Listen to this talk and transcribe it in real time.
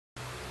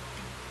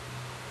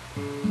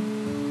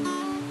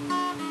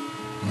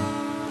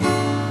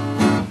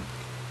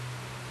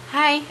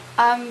Hi,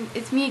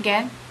 it's me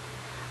again.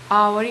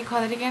 What do you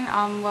call it again?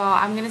 Well,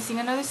 I'm gonna sing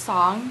another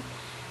song.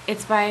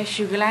 It's by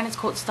Sugarland. It's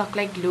called Stuck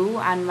Like Glue,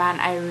 and man,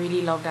 I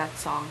really love that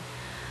song.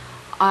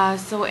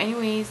 So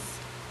anyways,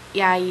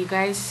 yeah, you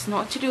guys know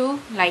what to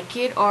do. Like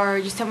it, or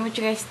just tell me what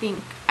you guys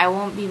think. I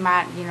won't be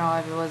mad,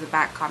 if it was a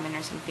bad comment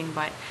or something,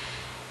 but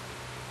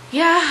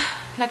yeah,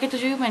 like I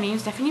told you, my name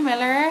is Stephanie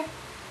Miller.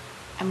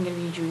 I'm gonna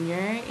be a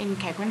junior in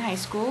Kekwan High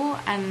School,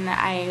 and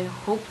I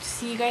hope to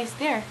see you guys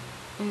there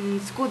in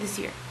school this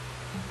year.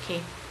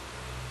 Okay,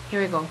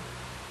 here we go.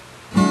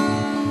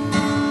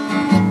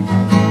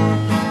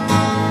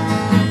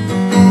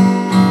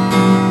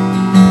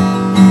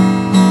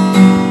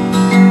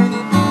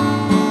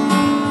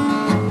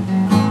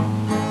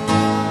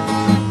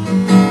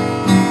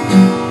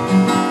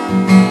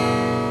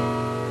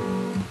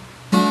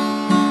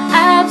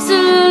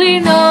 Absolutely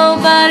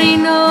nobody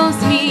knows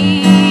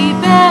me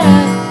better.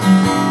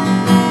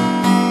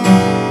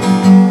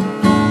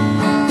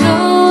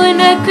 No one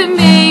that could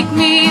make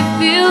me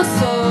feel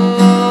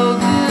so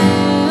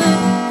good.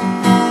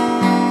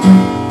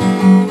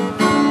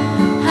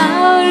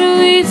 How do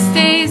we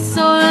stay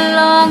so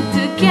long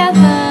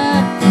together?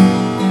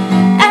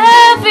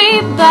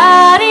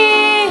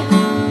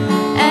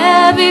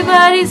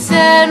 Everybody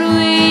said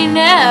we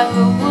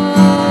never would.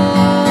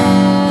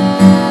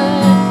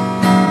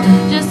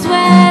 Just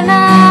when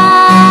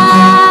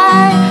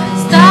I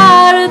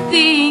start to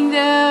think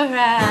they're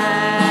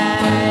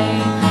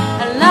right,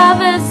 our love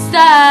has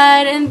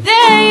died, and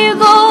there you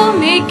go,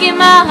 making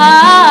my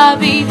heart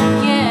beat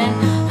again,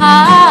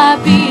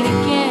 heart beat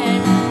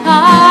again,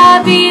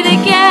 heart beat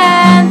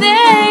again.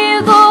 There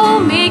you go,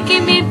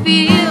 making me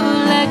feel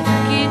like a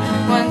kid.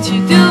 Once you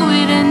do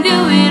it and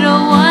do it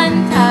all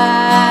one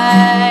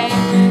time,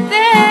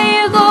 there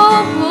you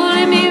go,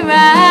 pulling me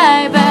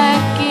right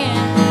back in,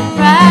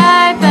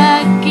 right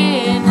back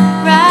in,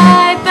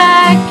 right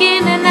back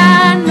in. And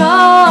I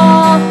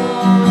know,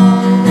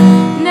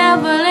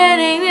 never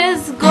letting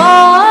this go.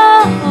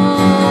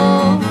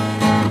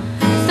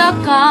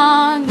 Stuck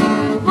on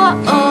you, whoa,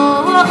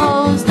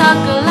 whoa,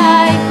 stuck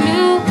like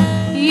glue.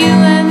 You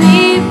and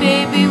me,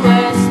 baby,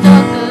 we're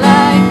stuck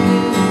like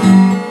glue.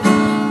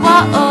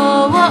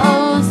 Whoa,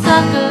 whoa,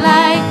 stuck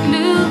like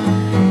glue.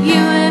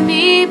 You and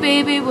me,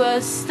 baby,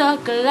 we're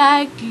stuck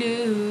like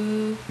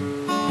glue.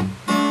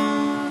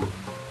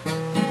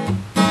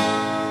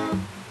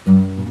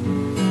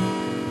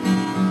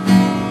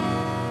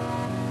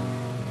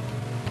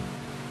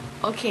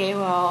 Okay,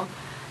 well,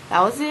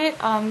 that was it.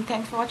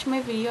 Thanks for watching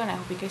my video, and I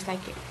hope you guys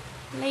like it.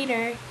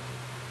 Later.